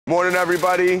Morning,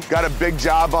 everybody. Got a big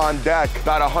job on deck,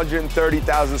 about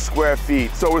 130,000 square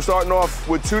feet. So we're starting off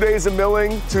with 2 days of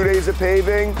milling, 2 days of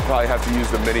paving. Probably have to use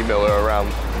the mini miller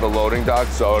around the loading dock,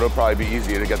 so it'll probably be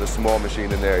easier to get the small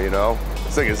machine in there, you know?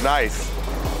 This thing is nice.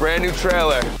 Brand new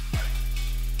trailer.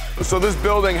 So this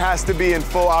building has to be in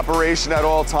full operation at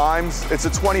all times. It's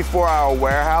a 24-hour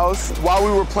warehouse. While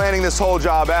we were planning this whole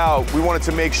job out, we wanted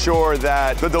to make sure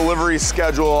that the delivery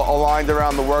schedule aligned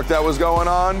around the work that was going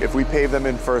on. If we pave them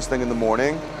in first thing in the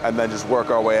morning and then just work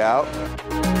our way out.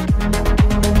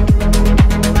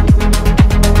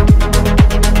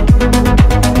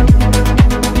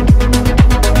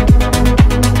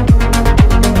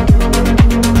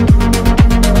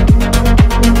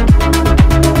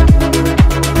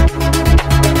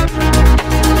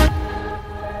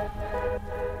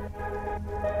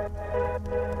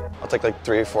 Take like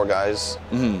 3 or 4 guys,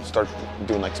 start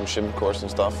doing like some shim course and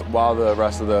stuff. While the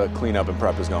rest of the cleanup and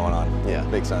prep is going on. Yeah.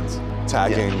 Makes sense.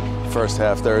 Tagging first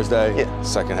half Thursday,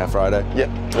 second half Friday. Yeah.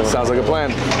 Sounds like a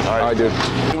plan. All right, dude.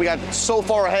 We got so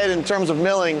far ahead in terms of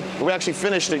milling, we actually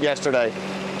finished it yesterday.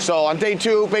 So on day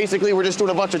 2, basically we're just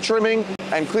doing a bunch of trimming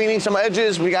and cleaning some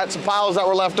edges. We got some piles that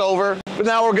were left over. But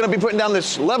now we're gonna be putting down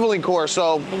this leveling course.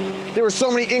 So there were so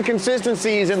many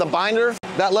inconsistencies in the binder.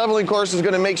 That leveling course is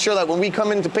gonna make sure that when we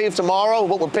come in to pave tomorrow,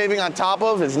 what we're paving on top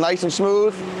of is nice and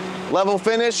smooth, level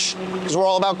finish, because we're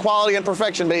all about quality and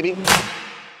perfection, baby. We're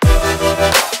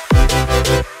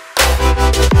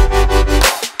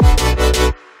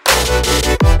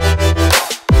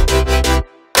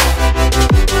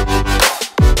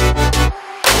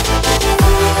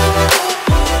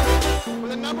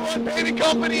the #1 paving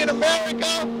company in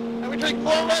America, and we drink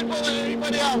more Red Bull than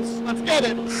anybody else. Let's get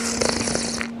it.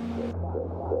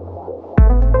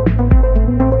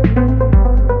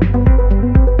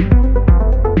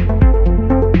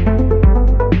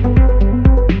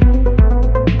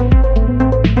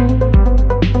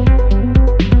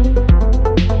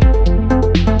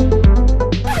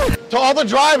 To all the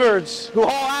drivers who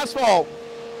haul asphalt,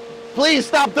 please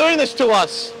stop doing this to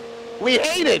us. We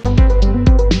hate it.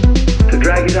 To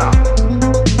drag it up,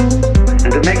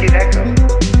 and to make it echo,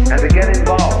 and to get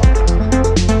involved,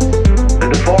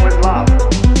 and to fall in love,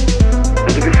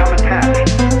 and to become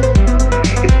attached.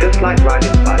 It's just like riding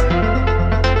a bike.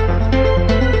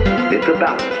 It's a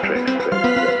balance trick.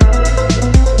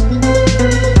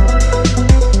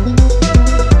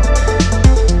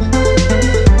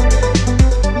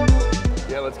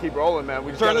 Let's keep rolling, man.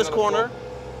 We just turn this corner,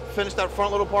 finish that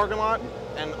front little parking lot,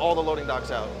 and all the loading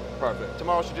docks out. Perfect.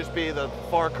 Tomorrow should just be the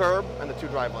far curb and the 2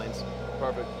 drive lanes.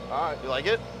 Perfect. All right. You like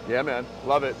it? Yeah, man.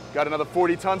 Love it. Got another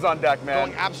 40 tons on deck, man.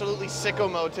 Going absolutely sicko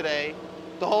mode today.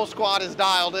 The whole squad is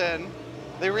dialed in.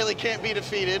 They really can't be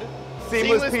defeated.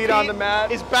 Seamless Pete on the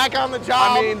mat. Is back on the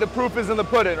job. I mean, the proof is in the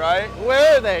pudding, right?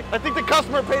 Where are they? I think the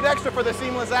customer paid extra for the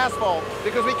seamless asphalt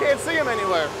because we can't see them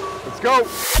anywhere. Let's go.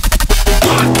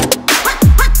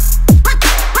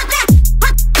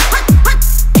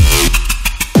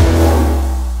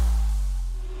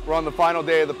 We're on the final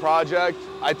day of the project.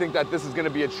 I think that this is going to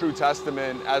be a true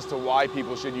testament as to why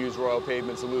people should use Royal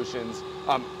Pavement Solutions,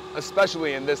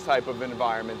 especially in this type of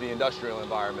environment, the industrial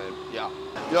environment. Yeah.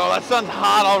 Yo, that sun's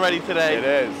hot already today. It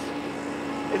is.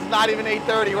 It's not even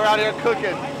 8:30. We're out here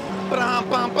cooking. Bum,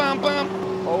 bum, bum, bum.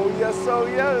 Oh, yes, oh,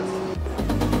 yes.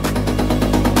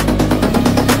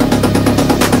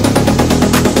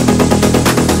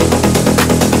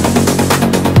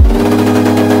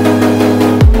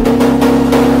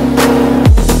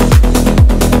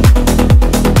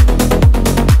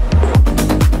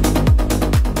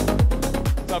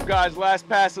 Guys, last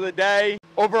pass of the day.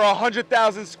 Over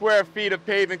 100,000 square feet of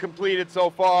paving completed so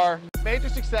far. Major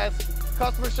success.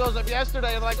 Customer shows up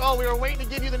yesterday and like, oh, we were waiting to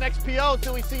give you the next PO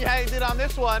till we see how you did on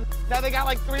this one. Now they got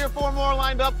like 3 or 4 more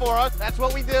lined up for us. That's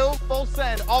what we do. Full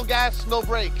send, all gas, no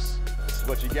brakes. This is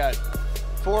what you get.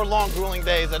 4 long, grueling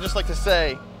days. I'd just like to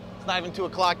say, it's not even 2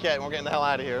 o'clock yet and we're getting the hell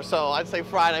out of here. So I'd say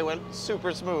Friday went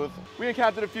super smooth. We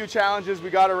encountered a few challenges, we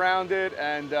got around it,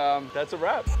 and that's a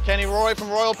wrap. Kenny Roy from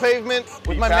Royal Pavement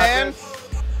with my man,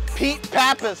 Pete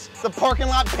Pappas, the parking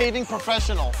lot paving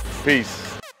professional. Peace.